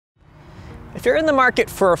If you're in the market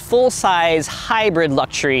for a full-size hybrid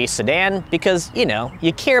luxury sedan because, you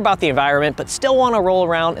care about the environment but still want to roll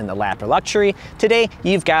around in the lap of luxury, today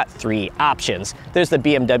you've got three options. There's the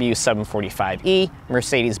BMW 745e,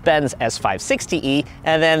 Mercedes-Benz S560e,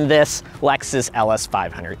 and then this Lexus LS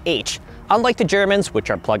 500h. Unlike the Germans, which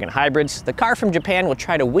are plug-in hybrids, the car from Japan will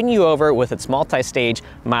try to win you over with its multi-stage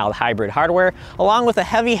mild hybrid hardware, along with a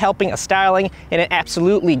heavy helping of styling and an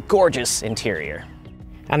absolutely gorgeous interior.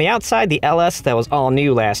 On the outside, the LS that was all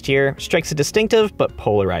new last year strikes a distinctive but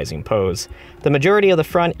polarizing pose. The majority of the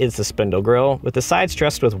front is the spindle grille, with the sides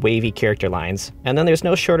dressed with wavy character lines, and then there's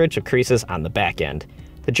no shortage of creases on the back end.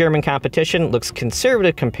 The German competition looks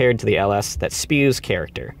conservative compared to the LS that spews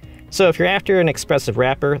character. So if you're after an expressive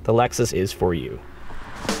wrapper, the Lexus is for you.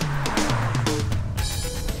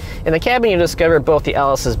 In the cabin, you discover both the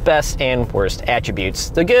LS's best and worst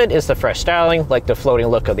attributes. The good is the fresh styling, like the floating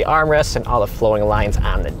look of the armrests and all the flowing lines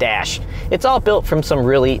on the dash. It's all built from some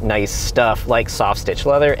really nice stuff, like soft stitch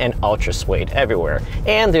leather and ultra suede everywhere.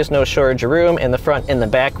 And there's no shortage of room in the front and the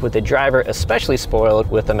back, with the driver especially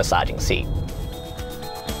spoiled with a massaging seat.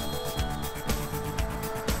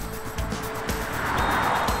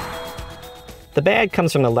 The bad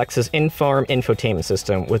comes from the Lexus Inform infotainment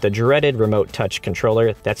system with a dreaded remote touch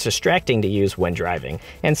controller that's distracting to use when driving.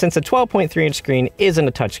 And since a 12.3-inch screen isn't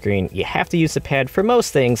a touchscreen, you have to use the pad for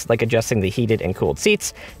most things, like adjusting the heated and cooled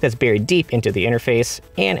seats that's buried deep into the interface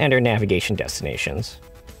and enter navigation destinations.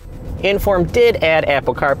 Inform did add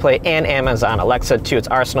Apple CarPlay and Amazon Alexa to its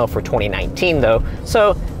arsenal for 2019 though,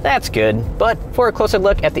 so that's good. But for a closer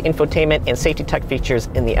look at the infotainment and safety tech features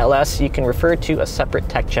in the LS, you can refer to a separate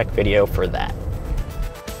tech check video for that.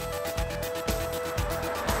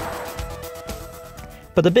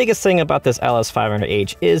 But the biggest thing about this LS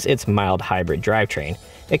 500h is its mild hybrid drivetrain.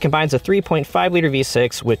 It combines a 3.5-liter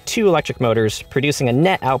V6 with two electric motors, producing a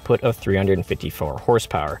net output of 354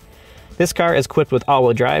 horsepower. This car is equipped with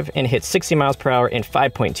all-wheel drive and hits 60 miles per hour in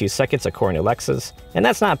 5.2 seconds according to Lexus, and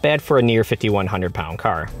that's not bad for a near 5,100-pound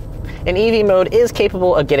car. An EV mode is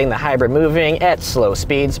capable of getting the hybrid moving at slow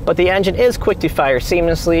speeds, but the engine is quick to fire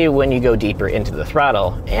seamlessly when you go deeper into the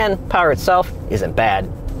throttle, and power itself isn't bad.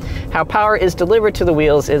 How power is delivered to the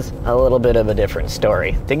wheels is a little bit of a different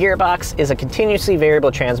story. The gearbox is a continuously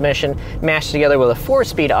variable transmission mashed together with a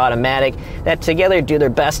 4-speed automatic that together do their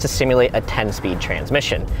best to simulate a 10-speed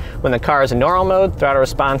transmission. When the car is in normal mode, throttle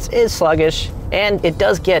response is sluggish, and it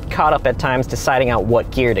does get caught up at times deciding out what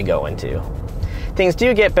gear to go into. Things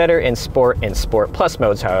do get better in Sport and Sport Plus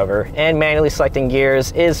modes, however, and manually selecting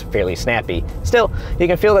gears is fairly snappy. Still, you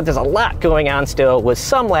can feel that there's a lot going on still, with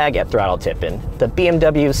some lag at throttle tip-in. The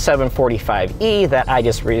BMW 745e that I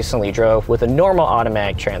just recently drove with a normal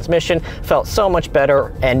automatic transmission felt so much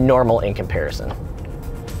better and normal in comparison.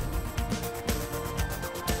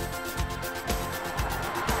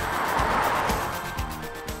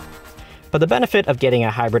 But the benefit of getting a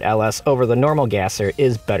hybrid LS over the normal gasser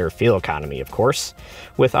is better fuel economy, of course.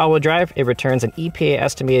 With all-wheel drive, it returns an EPA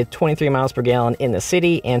estimated 23 miles per gallon in the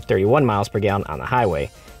city and 31 miles per gallon on the highway.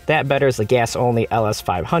 That betters the gas-only LS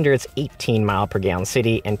 500's 18 mile per gallon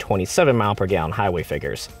city and 27 mile per gallon highway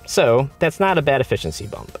figures. So that's not a bad efficiency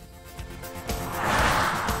bump.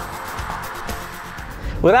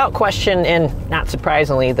 Without question, and not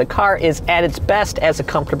surprisingly, the car is at its best as a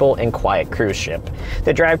comfortable and quiet cruise ship.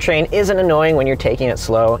 The drivetrain isn't annoying when you're taking it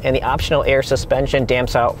slow, and the optional air suspension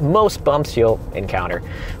damps out most bumps you'll encounter.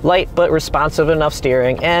 Light but responsive enough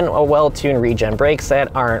steering and a well-tuned regen brakes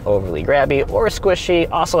that aren't overly grabby or squishy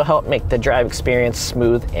also help make the drive experience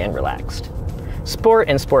smooth and relaxed. Sport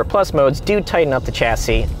and Sport Plus modes do tighten up the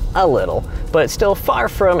chassis a little, but it's still far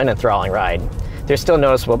from an enthralling ride. There's still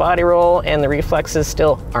noticeable body roll, and the reflexes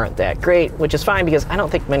still aren't that great, which is fine because I don't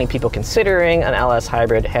think many people considering an LS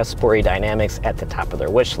hybrid have sporty dynamics at the top of their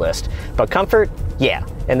wish list. But comfort, yeah,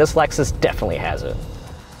 and this Lexus definitely has it.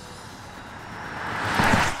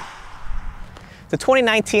 The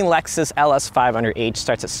 2019 Lexus LS 500h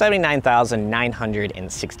starts at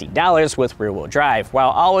 $79,960 with rear-wheel drive, while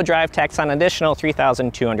all-wheel drive tacks on an additional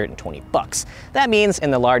 $3,220. That means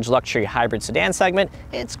in the large luxury hybrid sedan segment,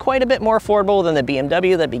 it's quite a bit more affordable than the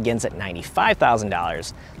BMW that begins at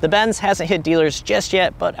 $95,000. The Benz hasn't hit dealers just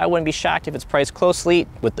yet, but I wouldn't be shocked if it's priced closely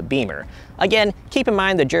with the Beamer. Again, keep in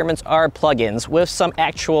mind the Germans are plug-ins with some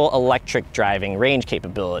actual electric driving range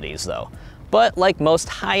capabilities though. But like most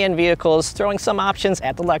high-end vehicles, throwing some options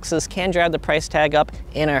at the Lexus can drive the price tag up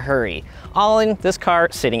in a hurry. All in, this car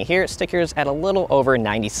sitting here stickers at a little over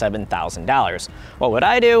 $97,000. What would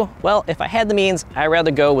I do? Well, if I had the means, I'd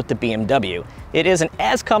rather go with the BMW. It isn't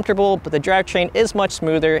as comfortable, but the drivetrain is much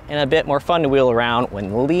smoother and a bit more fun to wheel around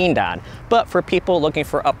when leaned on. But for people looking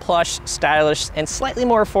for a plush, stylish, and slightly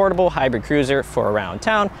more affordable hybrid cruiser for around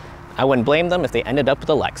town, I wouldn't blame them if they ended up with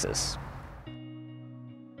a Lexus.